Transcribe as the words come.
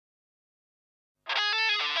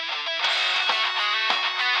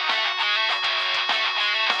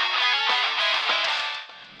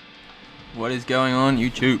What is going on,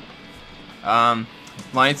 YouTube?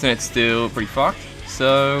 My internet's still pretty fucked,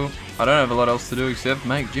 so I don't have a lot else to do except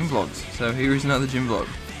make gym vlogs. So here is another gym vlog.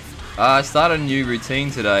 I started a new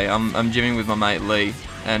routine today. I'm gymming with my mate Lee,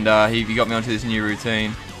 and he got me onto this new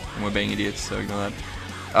routine. And we're being idiots, so ignore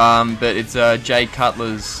that. But it's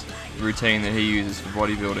Cutler's routine that he uses for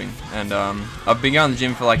bodybuilding, and I've been going to the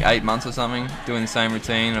gym for like 8 months or something, doing the same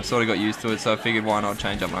routine. I've sort of got used to it, so I figured why not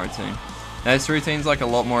change up my routine. Now this routine's like a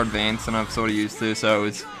lot more advanced than I've sort of used to, so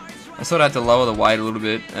I sort of had to lower the weight a little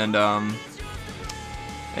bit, and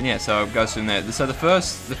yeah, so it goes from there. So the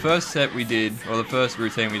first set we did, or the first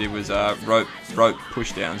routine we did was rope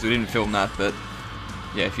push downs. We didn't film that, but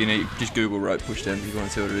yeah, if you need, just Google rope push downs if you want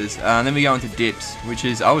to see what it is. And then we go into dips, which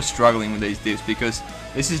is, I was struggling with these dips because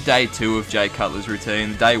this is day 2 of Jay Cutler's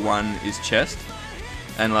routine. Day 1 is chest,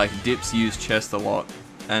 and like dips use chest a lot.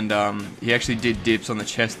 And he actually did dips on the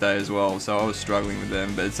chest day as well, so I was struggling with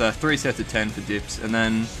them. But it's 3 sets of 10 for dips, and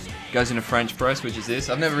then goes into French press, which is this.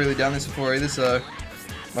 I've never really done this before either, so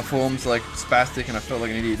my form's like spastic, and I felt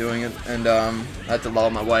like an idiot doing it. And I had to lower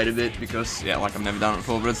my weight a bit because, yeah, like I've never done it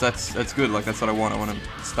before. But that's good. Like that's what I want. I want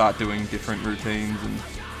to start doing different routines and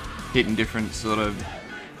hitting different sort of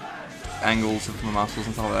angles of my muscles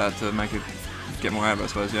and stuff like that to make it get more out of it, I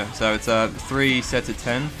suppose. Yeah. So it's 3 sets of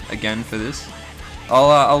 10 again for this.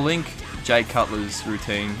 I'll link Jay Cutler's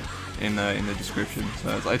routine in the description.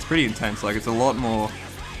 So it's pretty intense. Like it's a lot more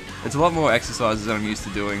exercises than I'm used to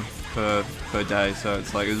doing per day. So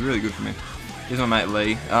it's like, it was really good for me. Here's my mate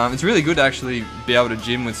Lee. It's really good to actually be able to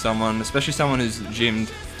gym with someone, especially someone who's gymmed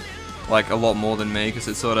like a lot more than me, because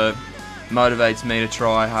it sort of motivates me to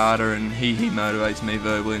try harder, and he motivates me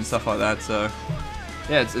verbally and stuff like that. So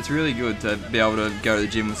yeah, it's really good to be able to go to the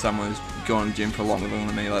gym with someone who's gone to the gym for a lot longer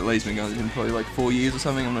than me. Like Lee's been going to the gym probably like 4 years or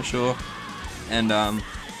something, I'm not sure. And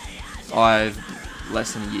I've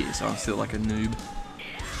less than a year, so I'm still like a noob.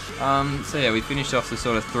 So yeah, we finished off the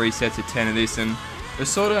sort of 3 sets of 10 of this, and I was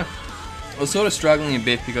sort of struggling a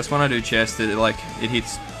bit because when I do chest, it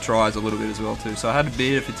hits tries a little bit as well too. So I had a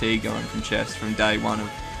bit of fatigue going from chest from day 1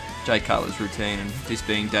 of Jay Cutler's routine, and this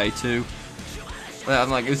being day 2.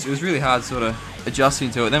 I'm like, it was really hard sort of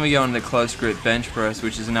adjusting to it. Then we go into the close grip bench press,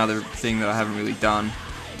 which is another thing that I haven't really done.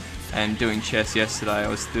 And doing chest yesterday, I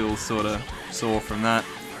was still sort of sore from that.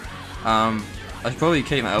 I should probably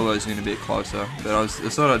keep my elbows in a bit closer, but I was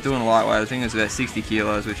sort of doing a lightweight. I think it was about 60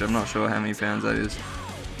 kilos, which I'm not sure how many pounds that is.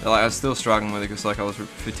 But like, I was still struggling with it because like I was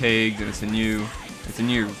fatigued, and it's a new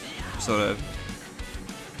sort of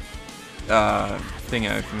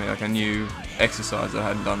thingo for me, like a new exercise that I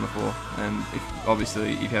hadn't done before. And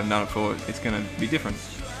obviously, if you haven't done it before, it's gonna be different.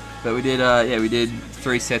 But we did, yeah, we did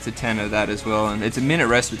 3 sets of 10 of that as well, and it's a minute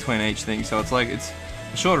rest between each thing, so it's like it's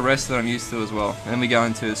a shorter rest that I'm used to as well. And then we go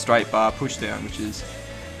into a straight bar push down, which is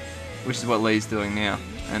what Lee's doing now.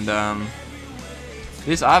 And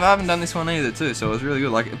this I haven't done this one either too, so it was really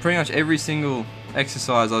good. Like pretty much every single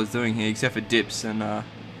exercise I was doing here, except for dips and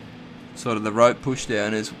sort of the rope push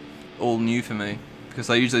down, is all new for me, because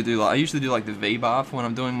I usually do like the V bar for when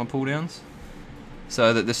I'm doing my pull downs.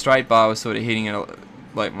 So that the straight bar was sort of hitting it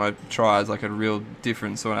like my tries like a real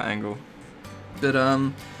different sort of angle. But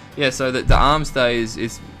yeah, so the arms day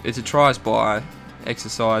is it's a tries by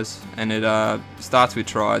exercise, and it starts with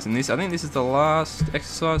tries, and I think this is the last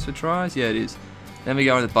exercise for tries. Yeah, it is. Then we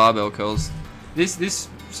go into barbell curls. This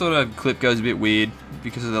sort of clip goes a bit weird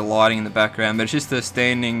because of the lighting in the background, but it's just a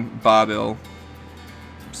standing barbell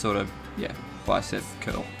sort of, yeah, bicep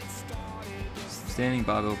curl. Standing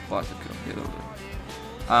barbell bicep curl. Yeah,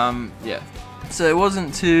 that'll do. Yeah. So it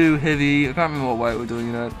wasn't too heavy. I can't remember what weight we're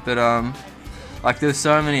doing at, but like there's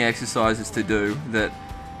so many exercises to do that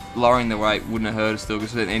lowering the weight wouldn't have hurt us still,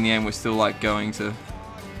 because in the end we're still like going to,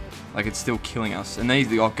 like it's still killing us. And these,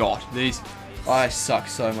 oh god, I suck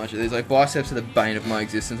so much at these. Like biceps are the bane of my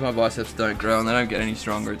existence. My biceps don't grow and they don't get any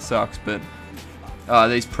stronger. It sucks. But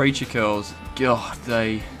these preacher curls, god,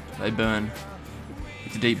 they burn.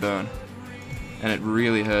 It's a deep burn, and it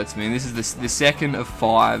really hurts me. And this is the second of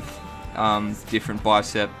 5 different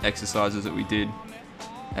bicep exercises that we did.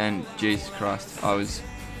 And Jesus Christ,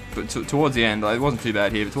 but towards the end, like, it wasn't too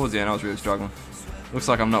bad here, but towards the end I was really struggling. Looks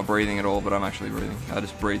like I'm not breathing at all, but I'm actually breathing. I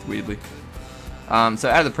just breathe weirdly. So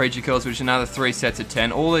out of the preacher curls, which is another 3 sets of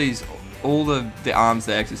 10. All the arms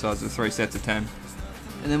day exercises are 3 sets of 10.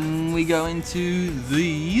 And then we go into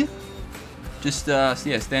the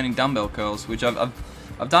standing dumbbell curls, which I've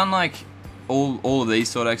done like all of these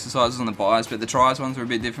sort of exercises on the biceps, but the tries ones were a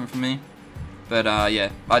bit different for me. But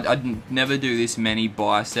yeah, I'd never do this many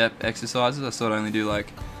bicep exercises. I sort of only do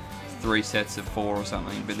like 3 sets of 4 or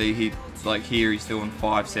something. But here he's doing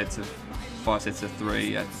 5 sets of 5 sets of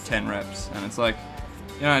 3 at 10 reps, and it's like,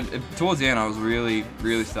 you know, towards the end I was really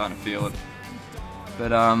starting to feel it.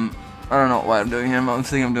 But I don't know what weight I'm doing here. I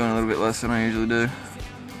think I'm doing a little bit less than I usually do.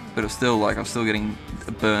 But it's still like I'm still getting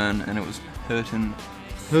a burn, and it was hurting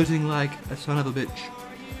like a son of a bitch.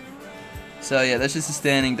 So yeah, that's just the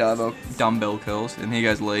standing dumbbell curls, and here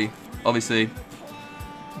goes Lee. Obviously,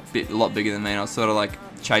 a lot bigger than me, and I was sort of like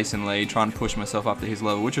chasing Lee, trying to push myself up to his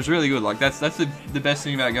level, which was really good. Like that's the best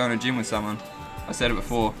thing about going to a gym with someone. I said it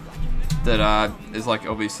before, that is like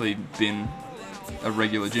obviously been a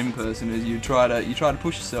regular gym person, is you try to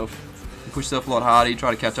push yourself. You push yourself a lot harder, you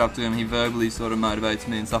try to catch up to him, he verbally sort of motivates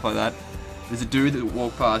me and stuff like that. There's a dude that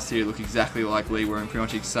walked past here, looked exactly like Lee, wearing pretty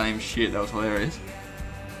much the same shit. That was hilarious.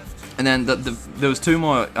 And then there was 2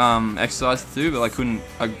 more exercises to do, but I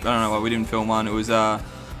don't know why we didn't film one. It was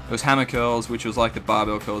hammer curls, which was like the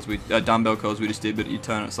barbell curls, dumbbell curls we just did, but you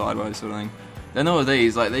turn it sideways sort of thing. Then there were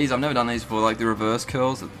these, I've never done these before, like the reverse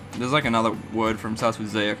curls. There's like another word from starts with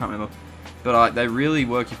Z, I can't remember. But they really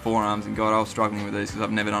work your forearms, and God, I was struggling with these because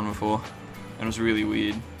I've never done them before, and it was really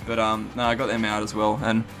weird. But no, I got them out as well,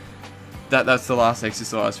 and that's the last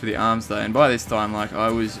exercise for the arms day. And by this time, like I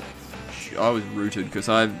was rooted, because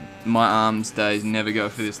my arms days never go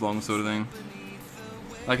for this long sort of thing.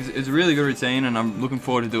 Like it's a really good routine, and I'm looking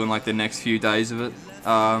forward to doing like the next few days of it.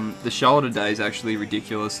 The shoulder day is actually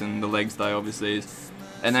ridiculous, and the legs day obviously is.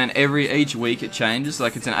 And then each week it changes.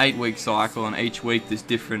 Like it's an 8-week cycle, and each week there's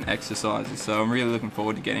different exercises. So I'm really looking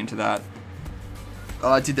forward to getting into that.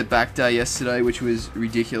 I did the back day yesterday, which was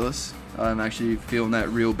ridiculous. I'm actually feeling that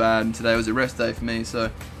real bad, and today was a rest day for me.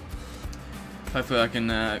 So hopefully I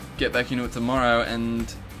can get back into it tomorrow. And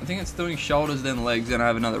I think it's doing shoulders, then legs, then I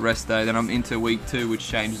have another rest day. Then I'm into week 2, which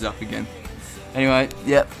changes up again. Anyway,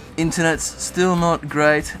 yep, internet's still not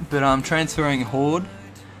great, but I'm transferring Horde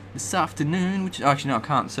this afternoon, which actually no, I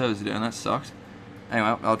can't. Servers are doing, that sucks.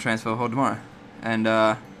 Anyway, I'll transfer Horde tomorrow, and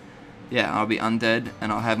yeah, I'll be undead,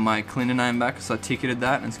 and I'll have my Klinda name back, so I ticketed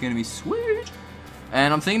that, and it's gonna be sweet.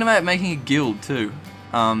 And I'm thinking about making a guild too.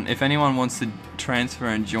 If anyone wants to transfer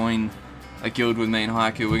and join a guild with me in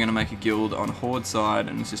Haiku, we're gonna make a guild on Horde side,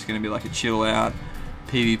 and it's just gonna be like a chill out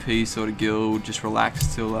PvP sort of guild, just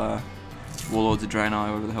relax till Warlords of Draenei,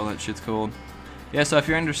 whatever the hell that shit's called. Yeah, so if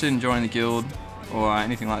you're interested in joining the guild or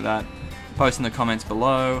anything like that, post in the comments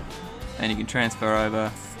below, and you can transfer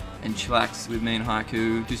over and chillax with me and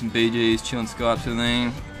Haiku, do some BGs, chill on Skype sort of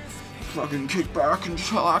thing. Fucking kick back and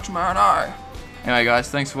chillax, man. Anyway guys,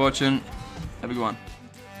 thanks for watching. Have a good one.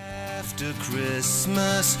 After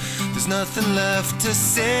Christmas, there's nothing left to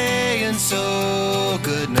say, and so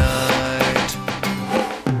good night.